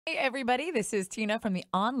Hey everybody, this is Tina from the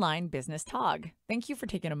Online Business Tog. Thank you for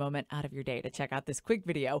taking a moment out of your day to check out this quick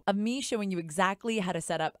video of me showing you exactly how to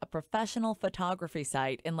set up a professional photography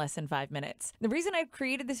site in less than 5 minutes. The reason I've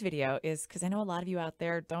created this video is because I know a lot of you out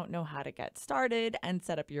there don't know how to get started and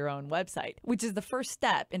set up your own website, which is the first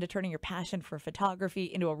step into turning your passion for photography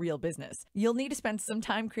into a real business. You'll need to spend some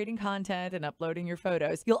time creating content and uploading your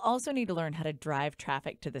photos. You'll also need to learn how to drive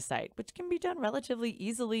traffic to the site, which can be done relatively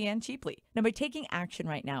easily and cheaply. Now, by taking action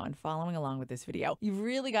right now and following along with this video, you've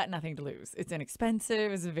really got nothing to lose. It's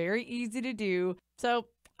inexpensive, it's very easy to do, so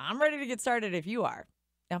I'm ready to get started if you are.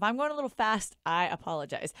 Now, if I'm going a little fast, I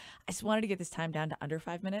apologize. I just wanted to get this time down to under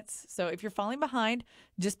 5 minutes, so if you're falling behind,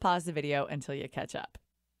 just pause the video until you catch up.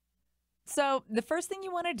 So the first thing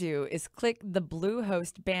you want to do is click the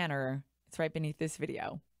Bluehost banner. It's right beneath this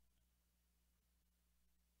video.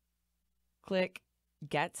 Click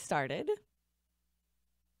Get Started.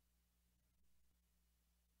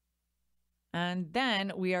 And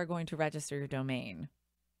then we are going to register your domain.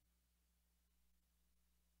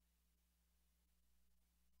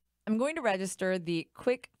 I'm going to register the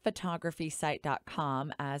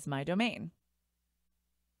quickphotographysite.com as my domain.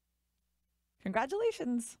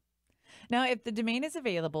 Congratulations. Now, if the domain is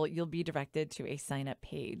available, you'll be directed to a sign-up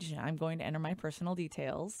page. I'm going to enter my personal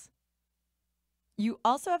details. You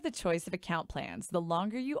also have the choice of account plans. The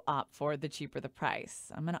longer you opt for, the cheaper the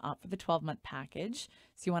price. I'm going to opt for the 12-month package.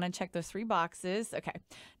 So you want to check those 3 boxes. Okay.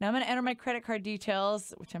 Now I'm going to enter my credit card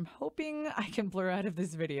details, which I'm hoping I can blur out of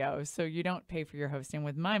this video so you don't pay for your hosting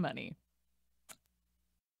with my money.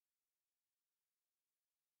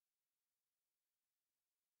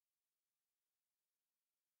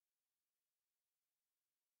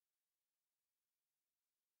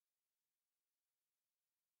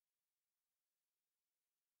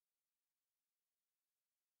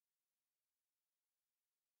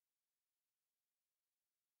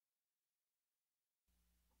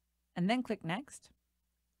 And then click Next.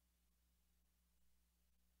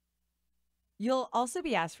 You'll also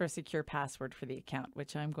be asked for a secure password for the account,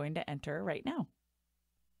 which I'm going to enter right now.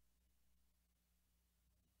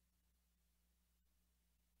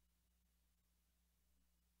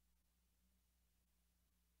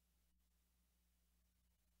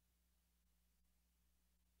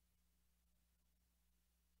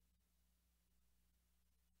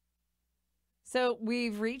 So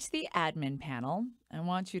we've reached the admin panel. I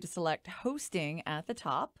want you to select Hosting at the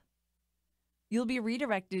top. You'll be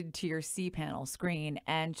redirected to your cPanel screen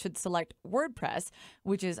and should select WordPress,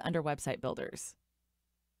 which is under Website Builders.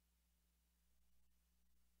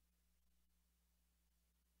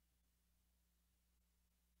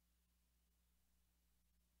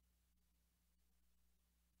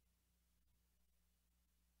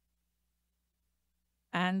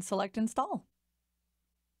 And select Install.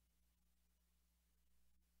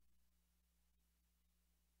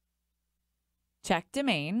 Check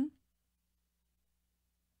Domain.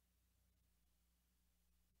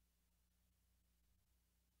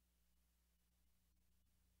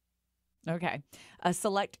 Okay.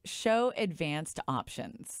 Select Show Advanced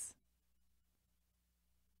Options.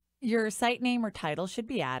 Your site name or title should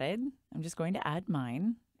be added. I'm just going to add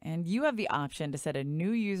mine. And you have the option to set a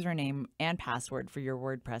new username and password for your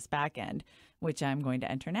WordPress backend, which I'm going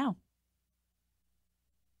to enter now.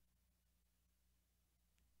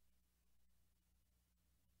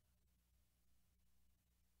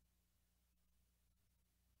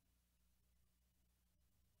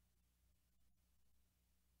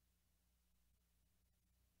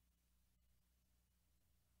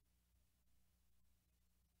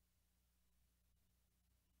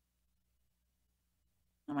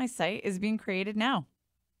 My site is being created now.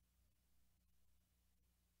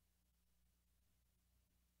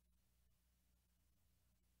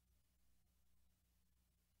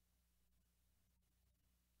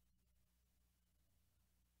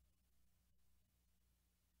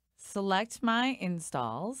 Select my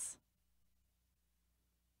installs.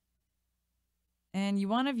 And you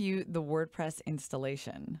want to view the WordPress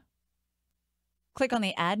installation. Click on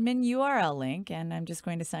the admin URL link, and I'm just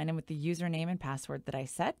going to sign in with the username and password that I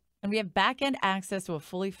set. And we have backend access to a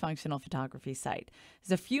fully functional photography site.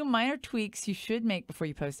 There's a few minor tweaks you should make before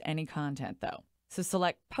you post any content, though. So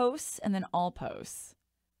select Posts and then All Posts.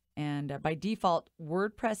 And by default,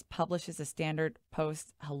 WordPress publishes a standard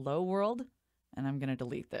post, Hello World, and I'm going to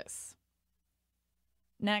delete this.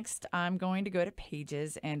 Next, I'm going to go to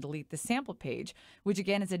Pages and delete the sample page, which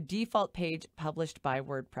again is a default page published by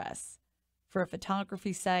WordPress. For a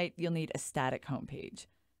photography site, you'll need a static homepage.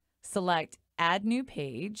 Select Add New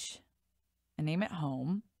Page and name it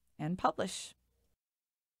Home and Publish.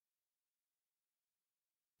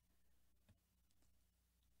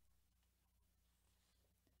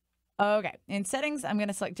 Okay, in settings, I'm going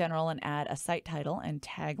to select general and add a site title and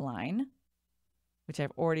tagline, which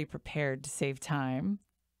I've already prepared to save time.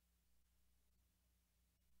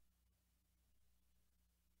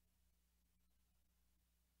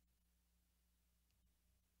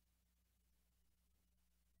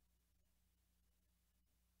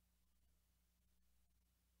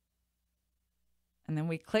 And then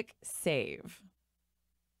we click save.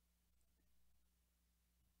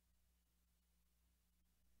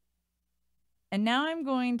 And now I'm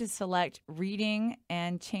going to select reading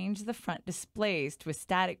and change the front displays to a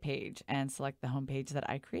static page and select the home page that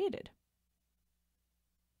I created.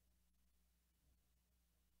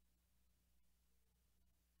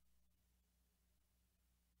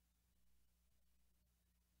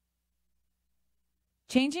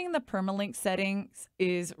 Changing the permalink settings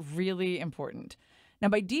is really important. Now,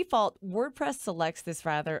 by default, WordPress selects this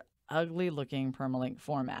rather ugly looking permalink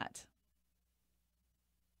format.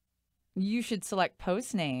 You should select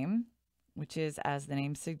post name, which is, as the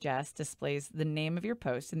name suggests, displays the name of your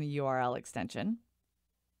post in the URL extension.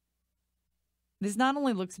 This not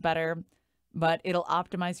only looks better, but it'll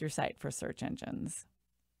optimize your site for search engines.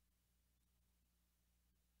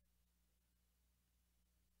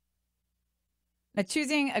 Now,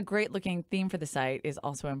 choosing a great looking theme for the site is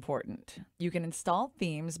also important. You can install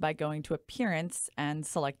themes by going to Appearance and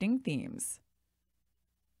selecting Themes.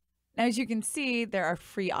 Now, as you can see, there are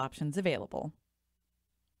free options available.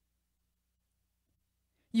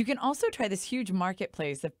 You can also try this huge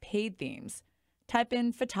marketplace of paid themes. Type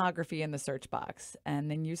in photography in the search box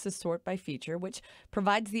and then use the sort by feature, which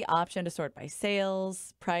provides the option to sort by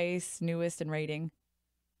sales, price, newest, and rating.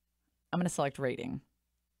 I'm going to select rating.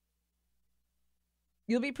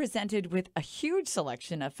 You'll be presented with a huge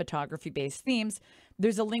selection of photography-based themes.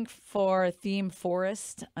 There's a link for Theme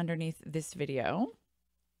Forest underneath this video.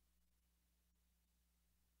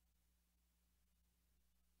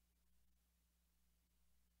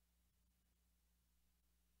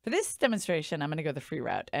 For this demonstration, I'm going to go the free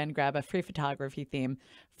route and grab a free photography theme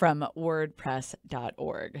from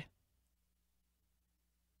wordpress.org.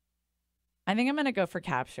 I think I'm going to go for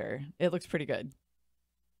Capture. It looks pretty good.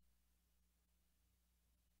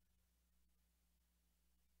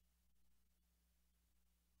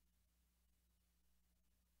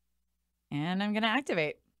 And I'm going to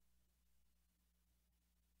activate.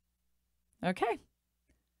 Okay.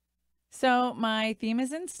 So my theme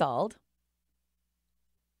is installed.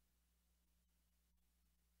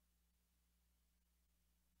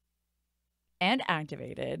 And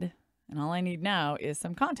activated. And all I need now is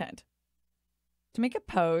some content. To make a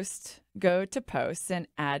post, go to Posts and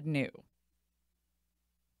add new.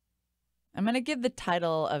 I'm going to give the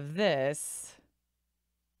title of this.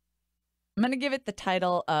 I'm going to give it the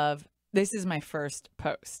title of This is my first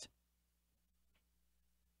post.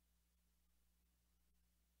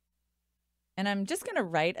 And I'm just going to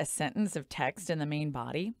write a sentence of text in the main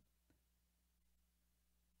body.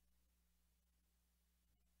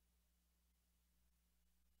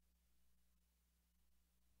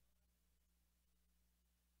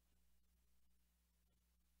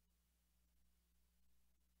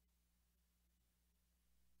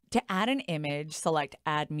 To add an image, select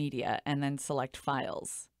Add Media and then select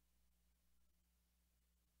Files.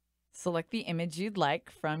 Select the image you'd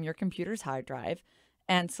like from your computer's hard drive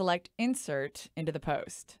and select Insert into the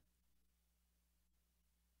post.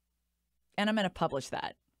 And I'm going to publish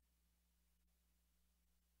that.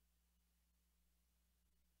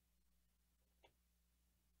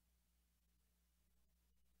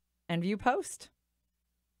 And view post.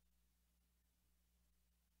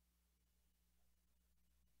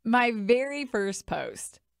 My very first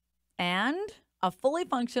post. And a fully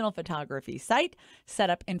functional photography site set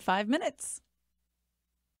up in 5 minutes.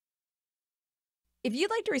 If you'd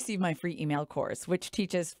like to receive my free email course, which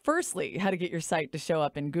teaches firstly how to get your site to show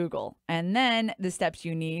up in Google, and then the steps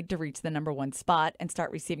you need to reach the #1 spot and start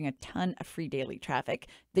receiving a ton of free daily traffic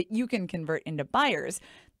that you can convert into buyers,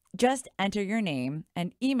 just enter your name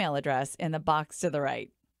and email address in the box to the right.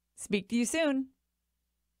 Speak to you soon.